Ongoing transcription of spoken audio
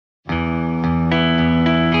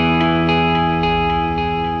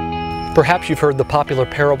Perhaps you've heard the popular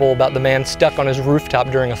parable about the man stuck on his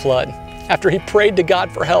rooftop during a flood. After he prayed to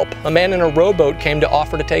God for help, a man in a rowboat came to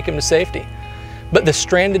offer to take him to safety. But the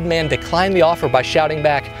stranded man declined the offer by shouting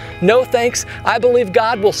back, "No thanks, I believe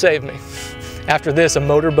God will save me." After this, a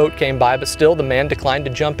motorboat came by, but still the man declined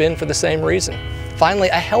to jump in for the same reason. Finally,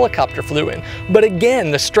 a helicopter flew in, but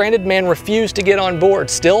again the stranded man refused to get on board,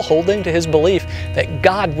 still holding to his belief that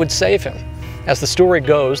God would save him. As the story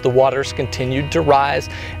goes, the waters continued to rise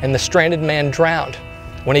and the stranded man drowned.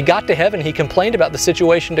 When he got to heaven, he complained about the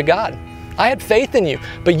situation to God. "I had faith in you,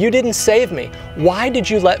 but you didn't save me. Why did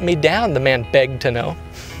you let me down?" the man begged to know.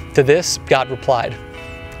 To this, God replied,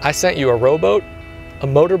 "I sent you a rowboat, a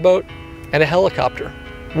motorboat, and a helicopter.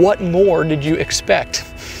 What more did you expect?"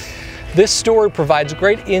 This story provides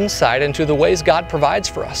great insight into the ways God provides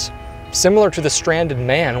for us. Similar to the stranded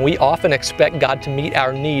man, we often expect God to meet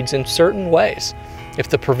our needs in certain ways. If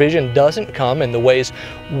the provision doesn't come in the ways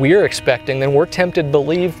we're expecting, then we're tempted to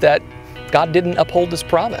believe that God didn't uphold His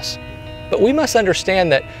promise. But we must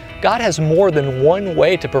understand that God has more than one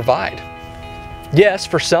way to provide. Yes,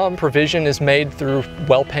 for some, provision is made through a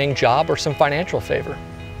well-paying job or some financial favor.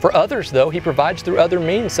 For others, though, He provides through other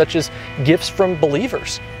means, such as gifts from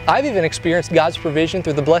believers. I've even experienced God's provision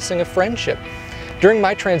through the blessing of friendship. During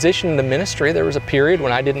my transition into ministry, there was a period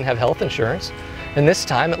when I didn't have health insurance, and this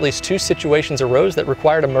time at least 2 situations arose that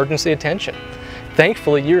required emergency attention.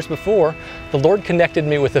 Thankfully, years before, the Lord connected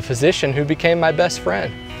me with a physician who became my best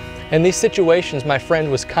friend. In these situations, my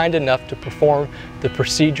friend was kind enough to perform the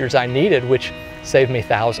procedures I needed, which saved me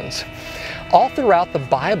thousands. All throughout the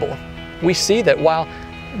Bible, we see that while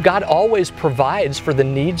God always provides for the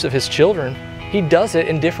needs of His children, He does it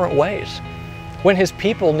in different ways. When His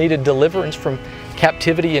people needed deliverance from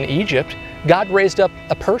captivity in Egypt, God raised up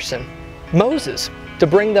a person, Moses, to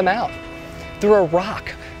bring them out. Through a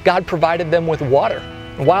rock, God provided them with water.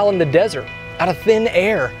 While in the desert, out of thin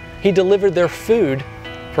air, He delivered their food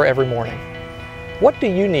for every morning. What do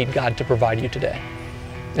you need God to provide you today?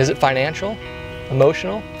 Is it financial,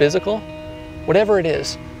 emotional, physical? Whatever it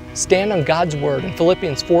is, stand on God's word in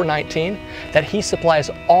Philippians 4:19 that He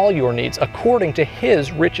supplies all your needs according to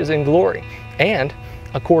His riches and glory and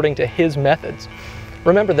according to His methods.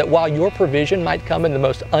 Remember that while your provision might come in the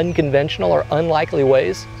most unconventional or unlikely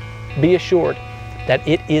ways, be assured that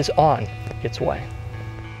it is on its way.